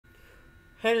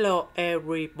Hello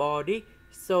everybody.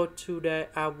 So today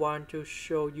I want to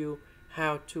show you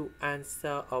how to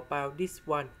answer about this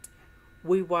one.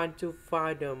 We want to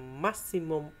find the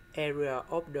maximum area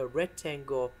of the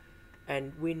rectangle,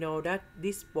 and we know that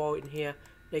this point here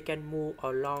they can move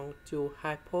along to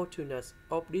hypotenuse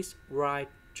of this right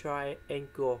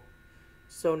triangle.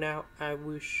 So now I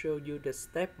will show you the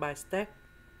step by step.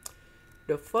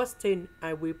 The first thing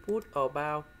I will put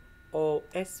about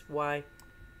OSY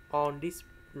on this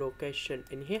location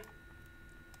in here.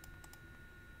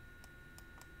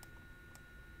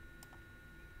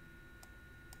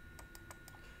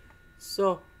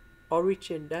 So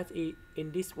origin that is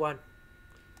in this one.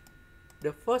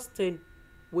 The first thing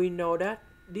we know that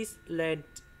this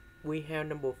length we have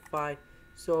number 5.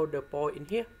 So the point in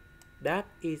here that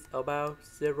is about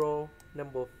 0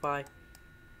 number 5.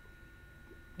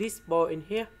 This point in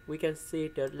here we can see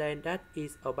the length that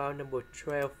is about number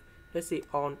 12. Let's see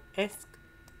on S.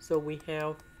 So we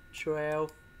have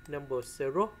 12 number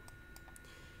 0.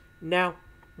 Now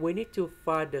we need to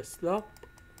find the slope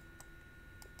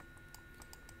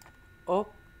of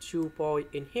 2 points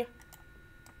in here.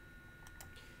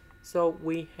 So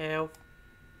we have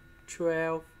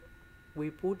 12,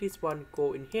 we put this one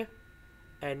go in here,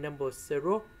 and number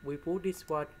 0 we put this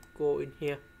one go in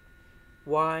here.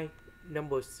 Y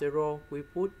number 0 we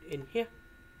put in here,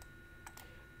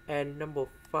 and number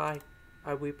 5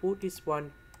 I will put this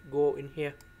one go in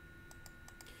here.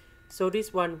 So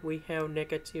this one we have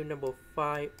negative number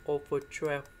 5 over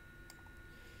 12,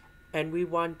 and we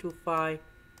want to find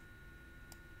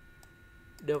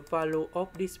the value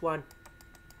of this one.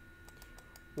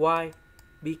 Why?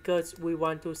 Because we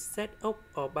want to set up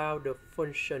about the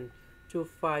function to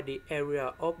find the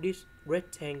area of this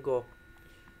rectangle.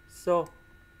 So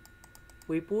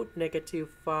we put negative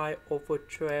 5 over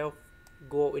 12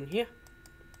 go in here.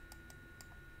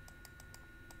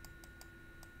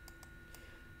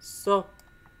 So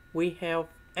we have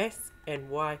X and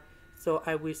Y. So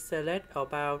I will select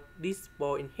about this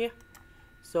point in here.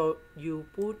 So you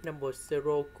put number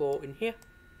 0 go in here,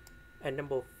 and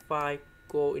number 5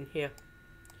 go in here.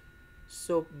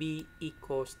 So B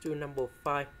equals to number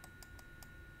 5.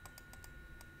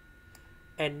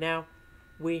 And now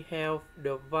we have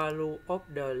the value of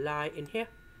the line in here.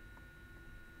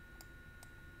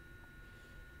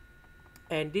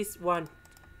 And this one,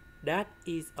 that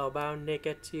is about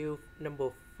negative number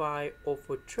 5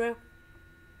 over 12.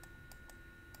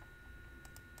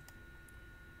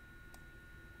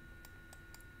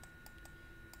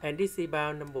 And this is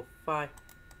about number 5.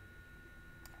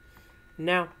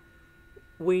 Now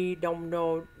we don't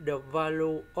know the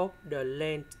value of the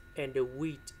length and the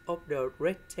width of the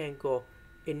rectangle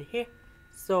in here.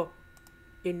 So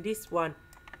in this one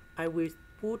I will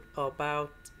put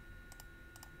about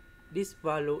this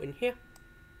value in here.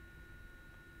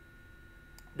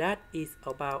 That is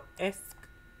about S,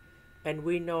 and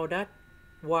we know that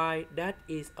Y that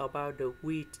is about the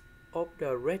width of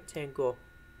the rectangle.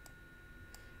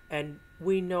 And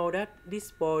we know that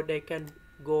this point they can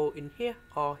go in here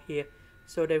or here,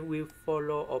 so they will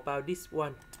follow about this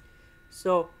one.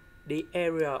 So the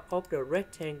area of the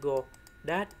rectangle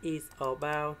that is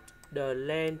about the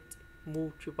length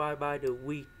multiplied by the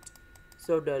width.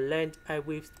 So the length I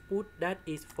will put that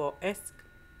is for S,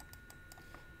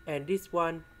 and this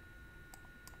one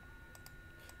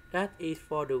that is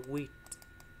for the width.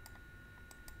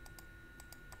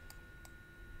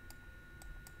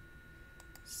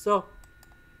 So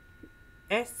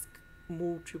S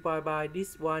multiplied by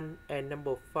this one and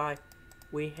number 5,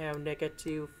 we have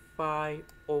negative 5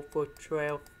 over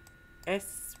 12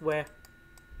 S squared.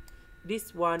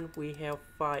 This one we have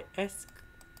 5S.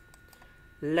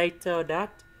 Later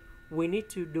that we need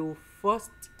to do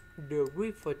first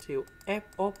derivative f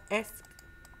of S,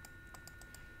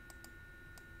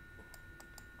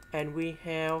 and we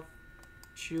have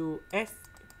 2S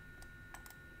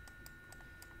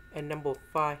and number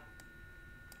 5.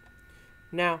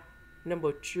 Now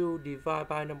number 2 divided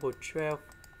by number 12,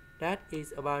 that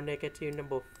is about negative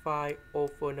number 5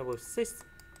 over number 6.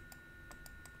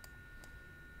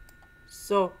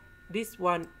 So this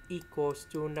one equals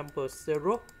to number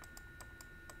 0.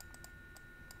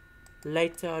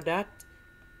 Later that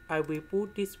I will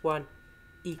put this one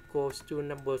equals to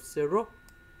number 0.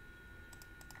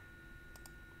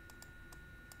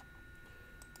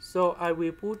 So I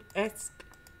will put S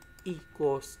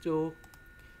equals to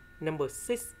number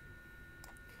 6.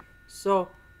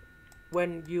 So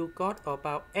when you got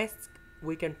about S,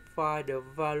 we can find the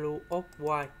value of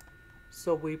Y.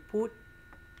 So we put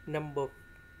number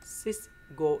 6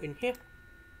 go in here,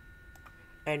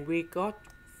 and we got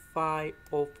 5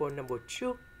 over number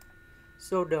 2.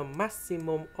 So the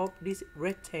maximum of this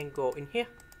rectangle in here.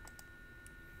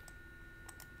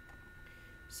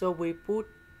 So we put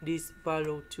this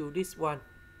value to this one,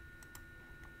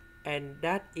 and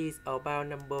that is about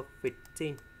number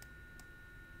 15.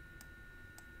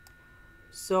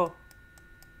 So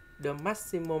the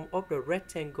maximum of the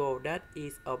rectangle, that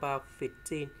is about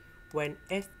 15, when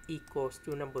x equals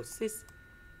to number 6,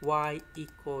 y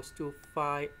equals to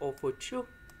 5/2.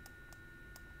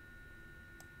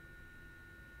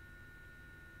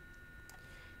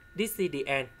 This is the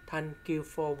end. Thank you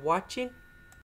for watching.